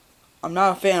 I'm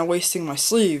not a fan of wasting my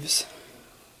sleeves.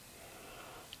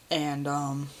 And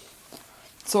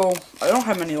so I don't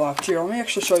have many left here. Let me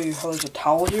actually show you how there's a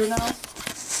towel here now.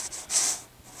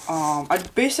 I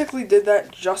basically did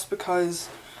that just because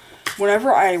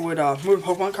whenever I would move a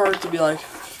Pokemon card to be like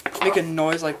make a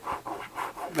noise like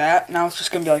that, now it's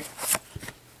just gonna be like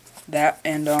that,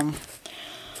 and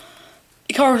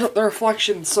it covers up the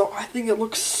reflection, so I think it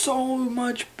looks so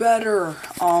much better.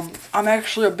 I'm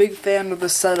actually a big fan of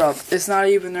this setup. It's not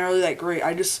even really that great.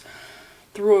 I just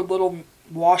threw a little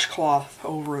washcloth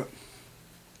over it.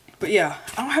 But yeah,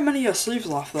 I don't have many sleeves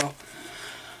left though.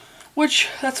 Which,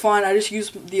 that's fine. I just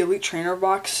used the Elite Trainer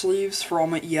Box sleeves for all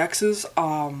my EXs.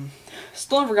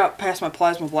 Still never got past my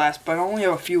Plasma Blast, but I only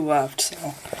have a few left,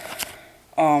 so.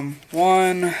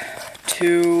 1,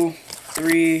 2,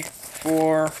 3,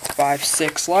 4, 5,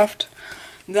 6 left.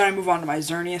 And then I move on to my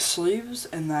Xerneas sleeves,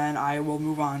 and then I will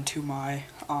move on to my,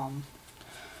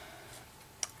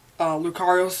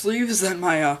 Lucario sleeves, then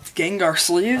my, Gengar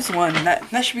sleeves, when that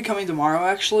should be coming tomorrow,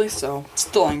 actually, so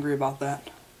still angry about that.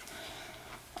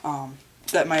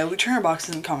 That my Elite Trainer Box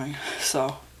isn't coming,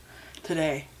 so,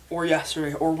 today, or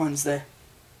yesterday, or Wednesday.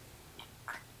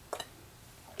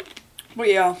 But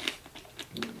yeah,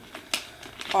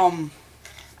 and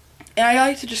I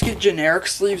like to just get generic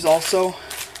sleeves also,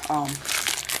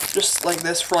 just like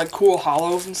this for like cool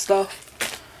hollows and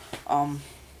stuff, and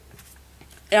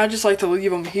I just like to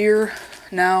leave them here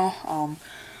now,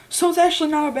 so it's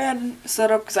actually not a bad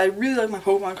setup, because I really like my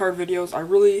Pokemon card videos. I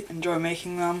really enjoy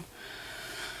making them.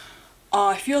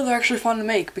 I feel they're actually fun to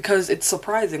make because it's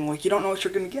surprising, like you don't know what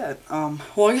you're gonna get.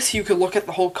 Well, I guess you could look at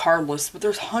the whole card list, but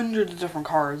there's hundreds of different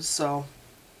cards, so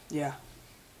yeah.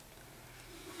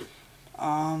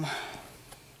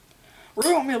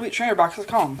 Really want me Elite Trainer Box to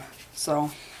come,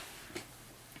 so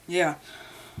yeah.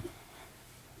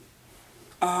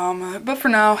 But for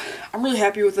now, I'm really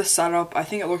happy with this setup. I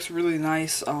think it looks really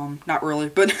nice. Not really,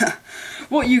 but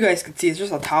what you guys can see is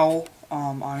just a towel.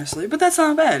 Honestly, but that's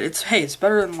not bad. Hey, it's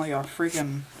better than like a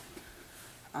freaking,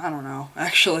 I don't know,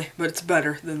 actually, but it's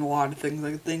better than a lot of things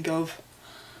I could think of.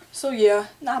 So yeah,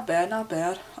 not bad, not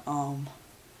bad. I'm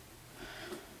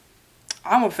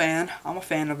a fan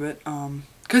of it,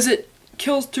 because it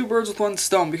kills two birds with one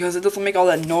stone, because it doesn't make all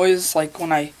that noise, like when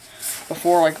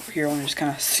before, like, here, let me just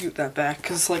kind of scoot that back,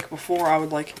 because like before I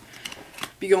would like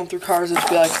be going through cars and just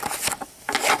be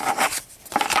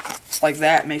like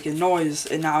that, making noise,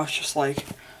 and now it's just like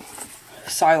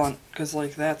silent, because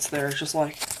like that's there, it's just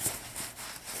like,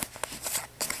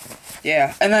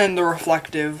 yeah, and then the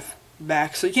reflective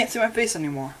back, so you can't see my face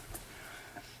anymore,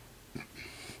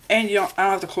 and I don't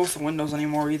have to close the windows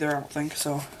anymore either, I don't think,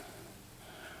 so,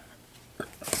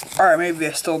 alright, maybe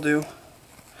I still do,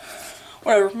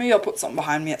 whatever, maybe I'll put something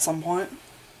behind me at some point,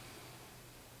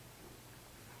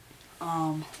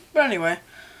 but anyway, I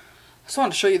just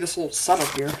wanted to show you this little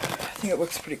setup here. I think it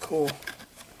looks pretty cool.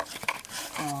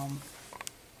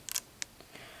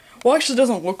 Well, actually, it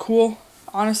doesn't look cool,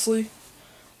 honestly,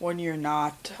 when you're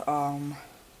not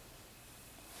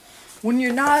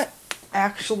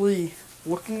actually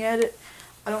looking at it.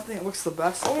 I don't think it looks the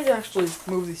best. Let me actually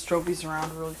move these trophies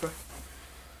around really quick.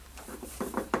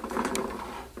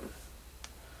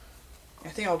 I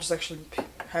think I'll just actually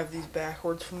have these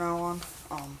backwards from now on.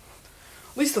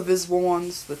 At least the visible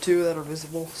ones, the two that are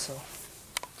visible, so.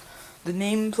 The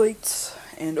nameplates,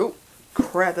 and oh,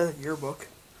 crap, that's a yearbook.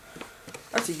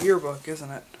 That's a yearbook, isn't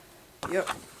it? Yep.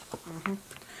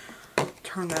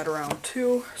 Turn that around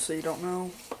too, so you don't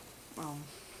know.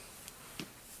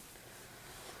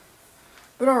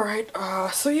 But alright,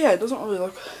 so yeah, it doesn't really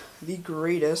look the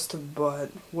greatest,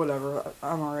 but whatever,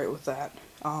 I'm alright with that.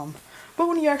 But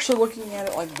when you're actually looking at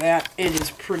it like that, it is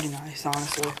pretty nice,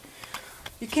 honestly.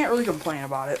 You can't really complain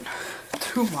about it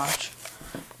too much.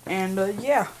 And,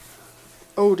 yeah.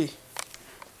 Odie,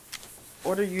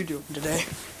 what are you doing today?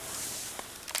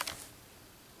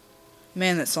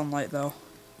 Man, that sunlight, though.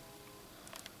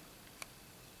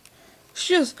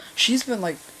 She's been,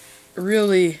 like,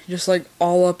 really just, like,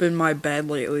 all up in my bed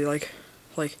lately. Like,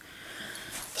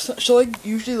 she'll, like,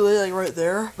 usually lay, like, right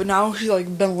there. But now she's,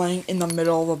 like, been laying in the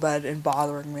middle of the bed and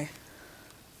bothering me.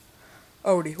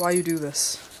 Odie, why you do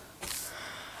this?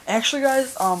 Actually,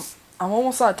 guys, I'm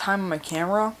almost out of time on my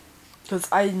camera, because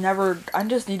I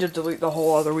just need to delete the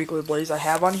whole other Weekly Blaze I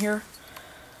have on here.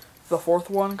 The 4th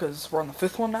one, because we're on the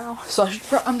 5th one now. So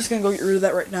I'm just going to go get rid of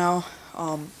that right now.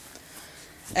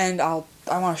 And I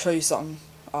want to show you something.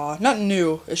 Nothing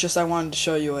new, it's just I wanted to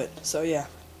show you it. So yeah,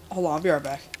 hold on, I'll be right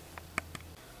back.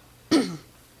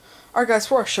 Alright guys,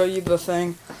 before I show you the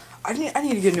thing, I need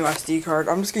to get a new SD card.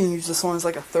 I'm just going to use this one as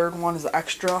like a 3rd one as an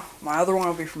extra. My other one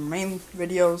will be for main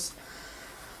videos.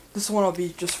 This one will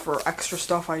be just for extra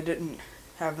stuff I didn't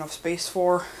have enough space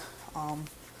for.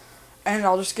 And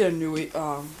I'll just get a new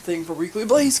thing for Weekly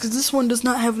Blaze, because this one does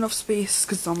not have enough space,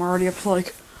 because I'm already up to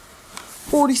like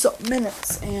 40-something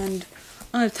minutes, and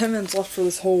I have 10 minutes left for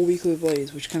this whole Weekly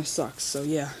Blaze, which kind of sucks. So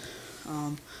yeah,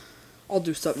 I'll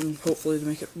do something hopefully to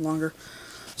make it longer.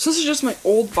 So this is just my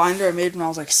old binder I made when I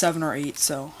was like 7 or 8.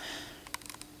 So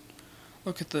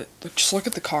just look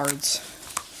at the cards.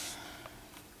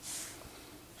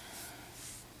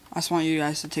 I just want you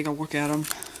guys to take a look at them.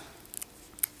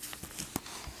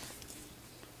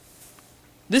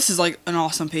 This is like an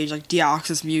awesome page, like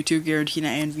Deoxys, Mewtwo, Giratina,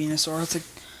 and Venusaur. It's like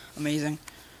amazing.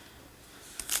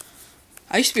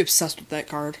 I used to be obsessed with that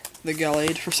card, the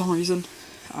Gallade, for some reason.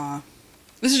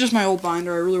 This is just my old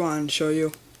binder. I really wanted to show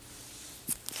you,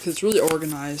 because it's really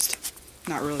organized.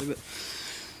 Not really, but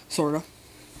sorta.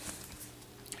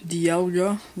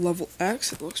 Dialga level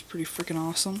X. It looks pretty freaking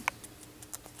awesome.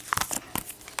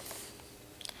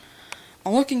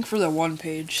 I'm looking for the 1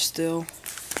 page still.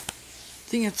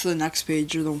 I think it's the next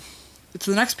page or the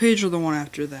next page or the one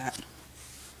after that.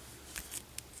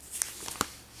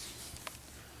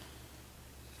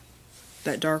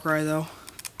 That Darkrai though.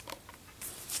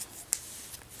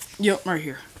 Yep, right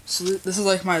here. So this is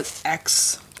like my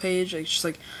X page. It's just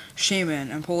like Shaman,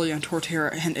 Empoleon,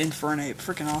 Torterra, and Infernape.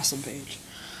 Freaking awesome page.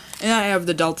 And I have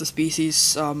the Delta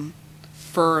species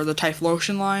for the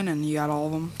Typhlosion line, and you got all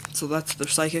of them. So that's the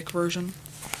Psychic version.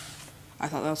 I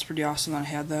thought that was pretty awesome that I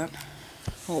had that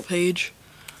whole page.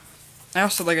 I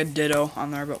also had like a Ditto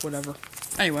on there, but whatever.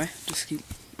 Anyway,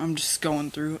 I'm just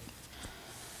going through it.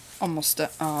 Almost to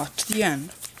the end.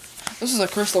 This is a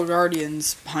Crystal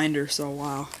Guardians binder, so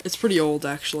wow. It's pretty old,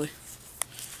 actually.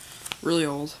 Really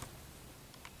old.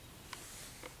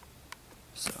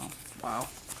 So, wow.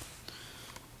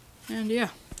 And yeah,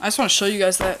 I just want to show you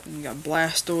guys that. And you got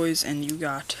Blastoise, and you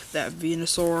got that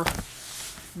Venusaur.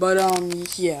 But,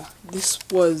 yeah, this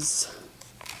was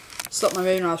something I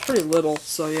made when I was pretty little,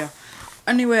 so yeah.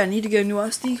 Anyway, I need to get a new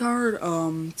SD card,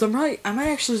 so I might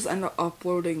actually just end up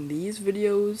uploading these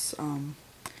videos,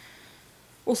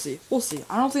 we'll see.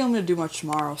 I don't think I'm gonna do much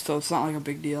tomorrow, so it's not like a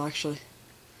big deal, actually.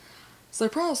 So I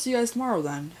probably see you guys tomorrow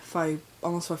then,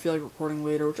 unless I feel like recording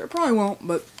later, which I probably won't,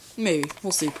 but maybe,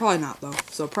 we'll see. Probably not though,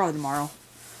 so probably tomorrow.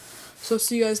 So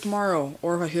see you guys tomorrow,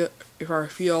 or if I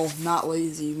feel not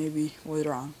lazy, maybe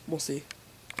later on, we'll see.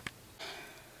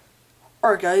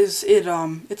 Alright guys,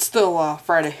 it's still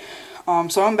Friday.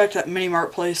 So I'm back to that mini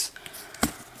mart place.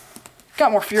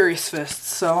 Got more Furious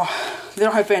Fists, so they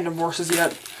don't have Phantom Forces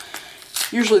yet.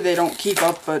 Usually they don't keep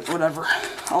up, but whatever.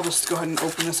 I'll just go ahead and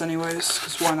open this anyways,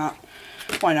 because why not?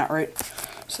 Why not, right?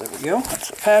 So there we go,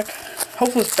 that's the pack.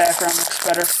 Hopefully this background looks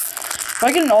better. If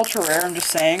I get an ultra rare, I'm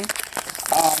just saying,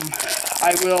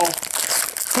 I will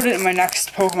put it in my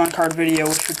next Pokemon card video,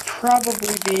 which would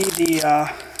probably be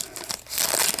the,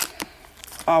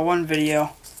 one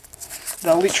video.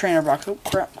 The Elite Trainer box. Oh,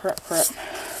 crap.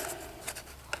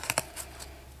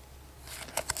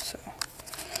 So,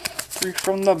 3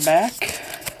 from the back.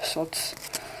 So let's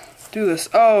do this.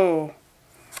 Oh,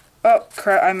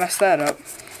 crap, I messed that up.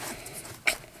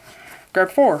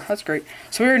 Grab 4. That's great.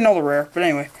 So we already know the rare, but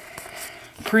anyway.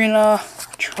 Karina,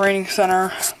 Training Center,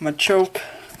 Machoke,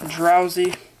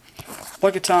 Drowsy,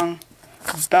 Lickitung,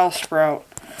 Bellsprout,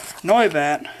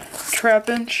 Noibat,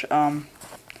 Trapinch,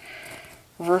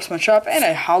 Reverse Machop, and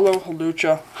a Hollow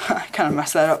Hawlucha. I kind of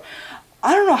messed that up.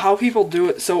 I don't know how people do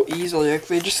it so easily. Like,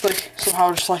 they just, like,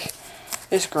 somehow just, like,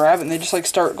 they just grab it and they just, like,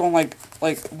 start going,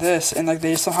 like this, and, like,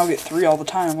 they just somehow get 3 all the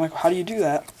time. I'm like, how do you do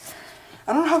that?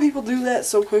 I don't know how people do that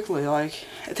so quickly. Like,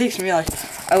 it takes me, like,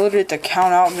 I literally have to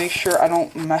count out and make sure I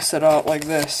don't mess it up like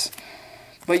this.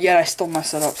 But yet I still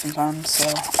mess it up sometimes,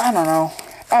 so, I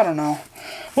don't know.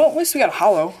 Well, at least we got a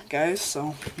hollow, guys,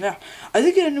 so, yeah. I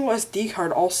did get a new SD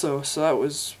card also, so that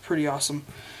was pretty awesome.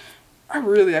 I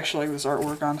really actually like this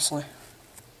artwork, honestly.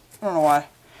 I don't know why.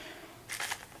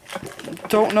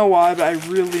 But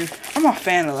I'm a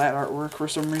fan of that artwork for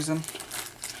some reason.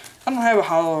 I don't have a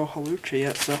Hollow Hawlucha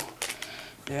yet, so,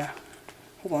 yeah.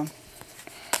 Hold on.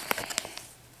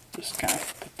 Just kind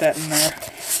of put that in there.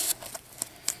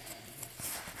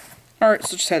 Alright,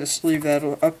 so just had to sleeve that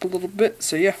up a little bit.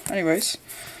 So yeah, anyways,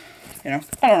 you know,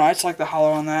 I don't know, I just like the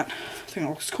hollow on that. I think it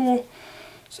looks cool.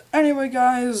 So anyway,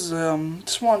 guys,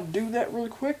 just wanted to do that really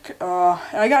quick. And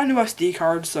I got a new SD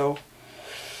card, so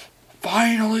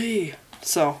finally.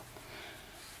 So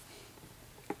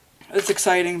it's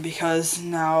exciting because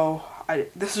now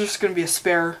this is just gonna be a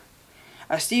spare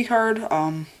SD card.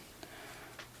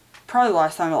 Probably the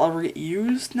last time it'll ever get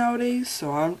used nowadays.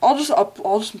 So I'll just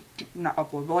not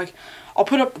upload, but like I'll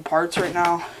put up the parts right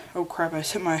now. Oh crap! I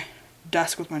just hit my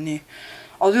desk with my knee.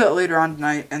 I'll do that later on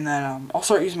tonight, and then I'll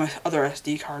start using my other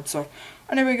SD card. So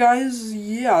anyway, guys,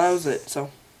 yeah, that was it. So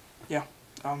yeah,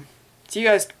 see you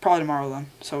guys probably tomorrow then.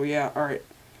 So yeah, all right.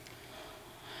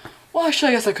 Well,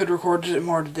 actually, I guess I could record it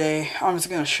more today. I'm just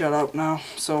gonna shut up now.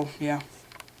 So yeah.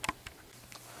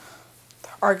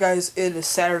 Alright, guys, it is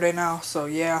Saturday now. So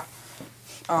yeah.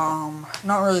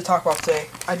 Not really talk about today.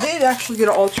 I did actually get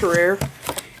an ultra rare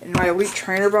in my elite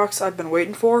trainer box I've been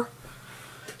waiting for.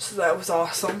 So that was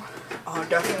awesome.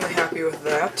 Definitely happy with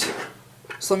that.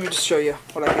 So let me just show you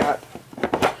what I got.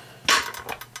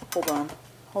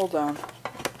 Hold on.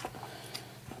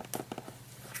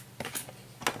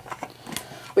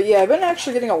 But yeah, I've been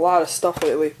actually getting a lot of stuff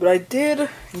lately. But I did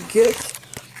get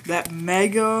that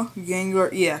Mega Gengar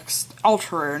EX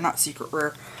ultra rare, not secret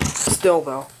rare. Still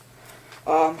though.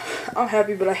 I'm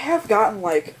happy, but I have gotten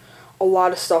like a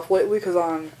lot of stuff lately because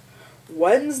on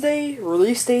Wednesday,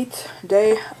 release date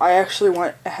day, I actually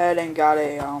went ahead and got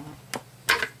I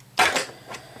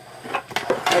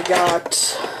got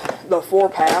the 4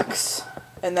 packs,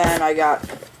 and then I got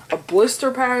a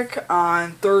blister pack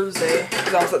on Thursday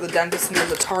because I was at the dentist and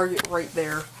there's a Target right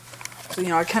there, so you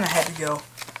know I kind of had to go.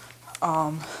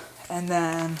 And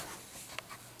then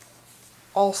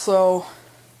also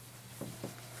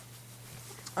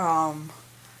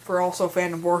for also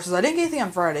Phantom Forces, I didn't get anything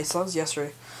on Friday, so that was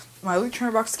yesterday. My Elite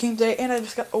Trainer box came today, and I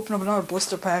just got to open up another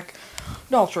blister pack.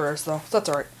 No ultra rares though, so that's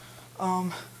alright.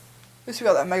 At least we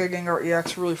got that Mega Gengar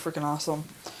EX, really freaking awesome.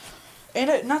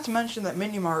 And not to mention that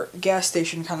Mini Mart gas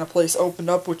station kind of place opened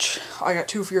up, which I got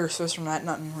 2 Furious Fists from that.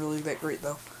 Nothing really that great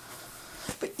though.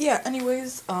 But yeah,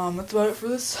 anyways, that's about it for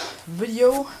this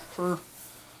video for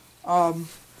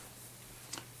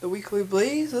the Weekly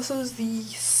Blaze. This is the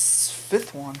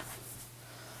 5th one.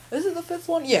 Is it the 5th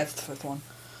one? Yeah, it's the 5th one.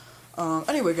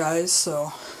 Anyway, guys,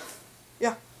 so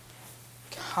yeah,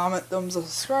 comment, thumbs up,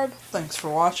 subscribe. Thanks for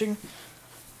watching,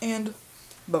 and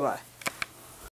bye bye.